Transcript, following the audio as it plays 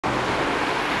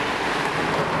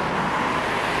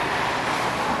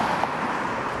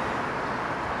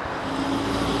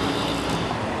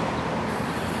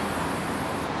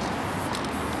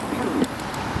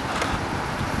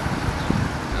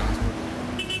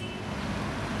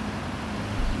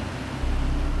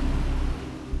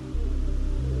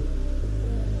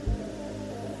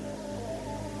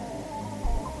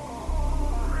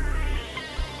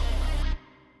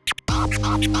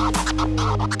Dreams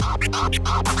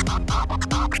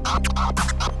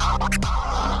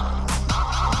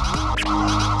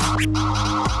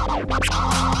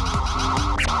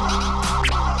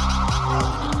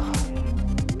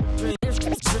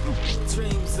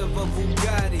of a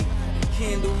Bugatti,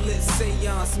 candlelit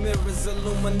seance, mirrors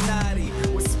Illuminati.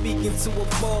 We're speaking to a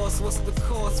boss, what's the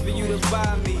cost for you to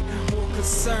buy me? More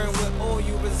concerned with oil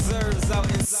reserves out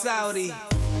in Saudi.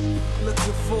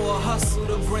 Looking for a hustle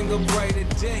to bring a brighter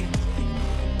day.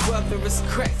 Whether it's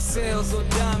crack sales or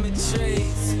diamond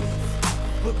trades,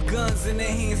 put guns in the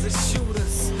hands of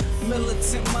shooters.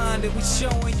 Militant minded, we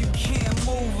showing you can't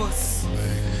move us.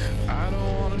 I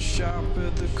don't wanna shop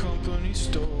at the company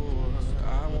store.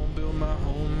 I won't build my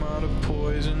home out of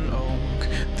poison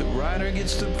oak. The rider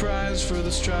gets the prize for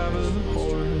the strive of the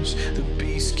horse. The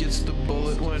beast gets the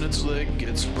bullet when its leg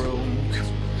gets broke.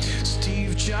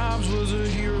 Steve Jobs was a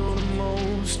hero to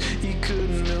most. He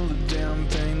couldn't build a damn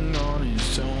thing on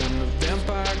his own. The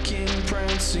vampire king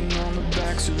prancing on the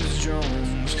backs of his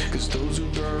drones. Cause those who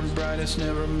burn brightest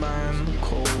never mind the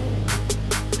cold.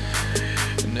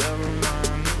 Never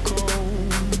mind the cold.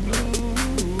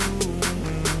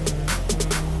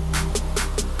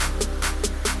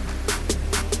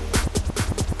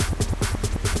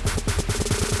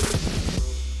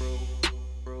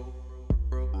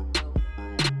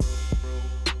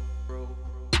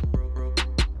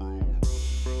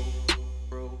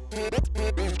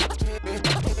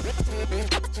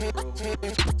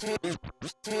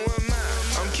 Who am I?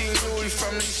 I'm King Louis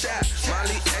from the shop.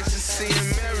 Molly, Ecstasy, and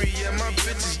Mary. Yeah, my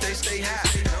bitches, they stay high.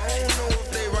 I don't know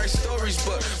if they write stories,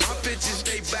 but my bitches,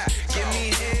 they back. Give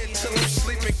me head till I'm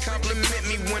sleeping. Compliment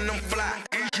me when I'm fly.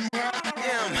 Yeah,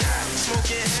 I'm high.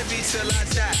 Smoking heavy till I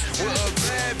die. With a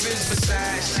bad bitch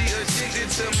beside. She addicted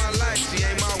to my life. She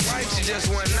ain't my wife, she just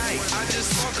one night. I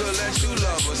just fuck her, let you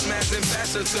love her. Smash and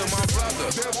pass her to my brother.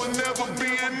 There will never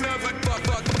be another fuck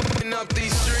up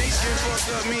these streets. Get fucked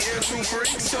up, me and two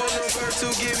freaks. Told them where to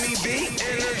give me beat.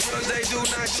 And the drugs they do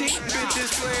not cheat.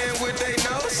 Bitches playing with they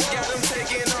nose. Got them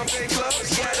taking off their clothes.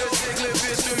 Got a tickler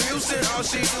bitch from Houston. All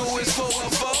she do is pull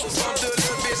her foes. Bumped the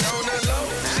little bitch on the low.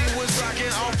 She was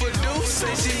rocking off a deuce.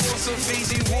 Say she wants some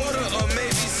Fiji water or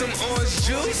maybe some orange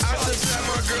juice. I supply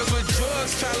my girls with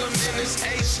drugs. Tell them in this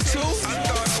H2. I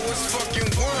thought I was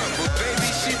fucking one, but baby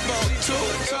she bought two.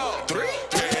 Three.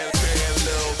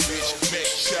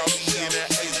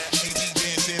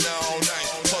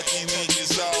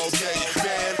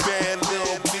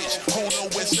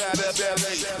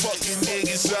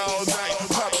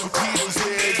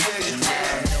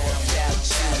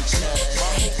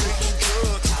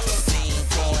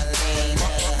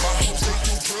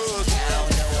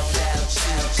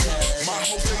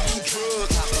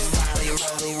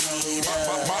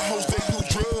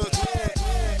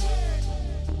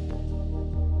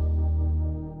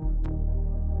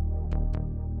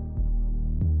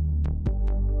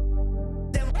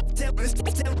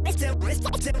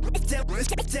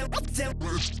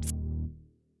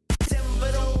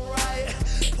 Denver don't riot,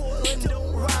 Portland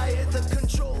don't riot. The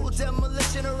control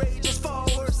demolition rage is far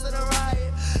worse than a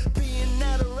riot. Being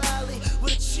at a rally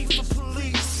with a chief of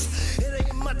police, it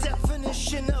ain't my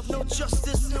definition of no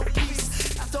justice, no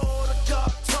peace. After all the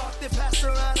dark talk, they pass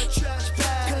around a trash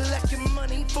bag, collecting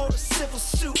money for a civil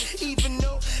suit. Even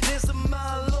though there's a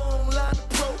mile-long line of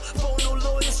pro bono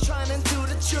lawyers trying to do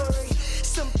the jury.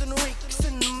 Something reeks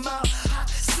in the mile high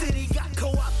city, got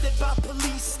co-opted by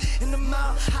police. In the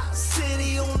mile high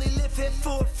city, only live here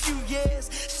for a few years.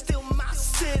 Still my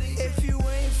city. If you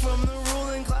ain't from the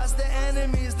ruling class, the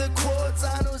enemies, the courts,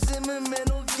 I know Zimmerman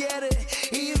will get it,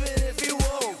 even if you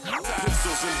won't.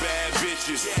 Pistols and bad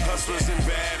bitches, hustlers and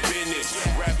bad business.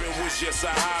 Rapping was just a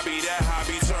hobby, that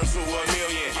hobby turned to $1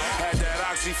 million. Had that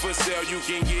oxy for sale, you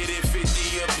can get it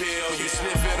 50 a pill. You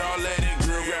sniff it all, let it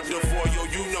grill, grab the foil,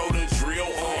 you know the drill.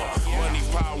 Money,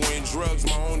 power, and drugs,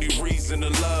 my only reason to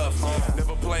love.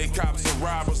 Never played cops and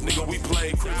robbers, nigga, we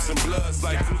played Crips and Bloods.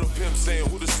 Like who the pimp saying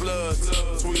who the slugs.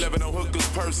 211 on hookers'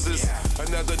 purses,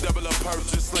 another double up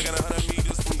purchase. Slinging 100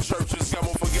 meters from churches. God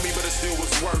won't forgive me, but it still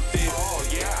was worth it.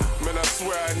 Man, I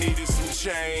swear I needed some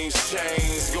change,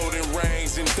 chains, golden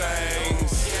rings and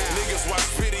things. Niggas watch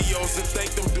videos and think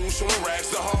them dudes showing racks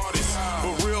the hardest.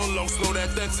 But real lows know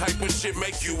that type of shit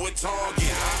make you a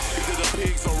target. Either the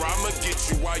pigs or I'ma get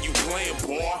you while you playing,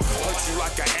 boy. Hunt you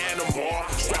like an animal,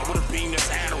 strapped with a beam that's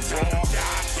animal.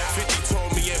 50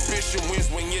 told me ambition wins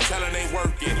when your talent ain't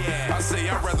working. I say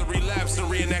I'd rather relapse and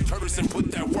reenact Curtis and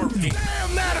put that work in.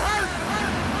 Damn,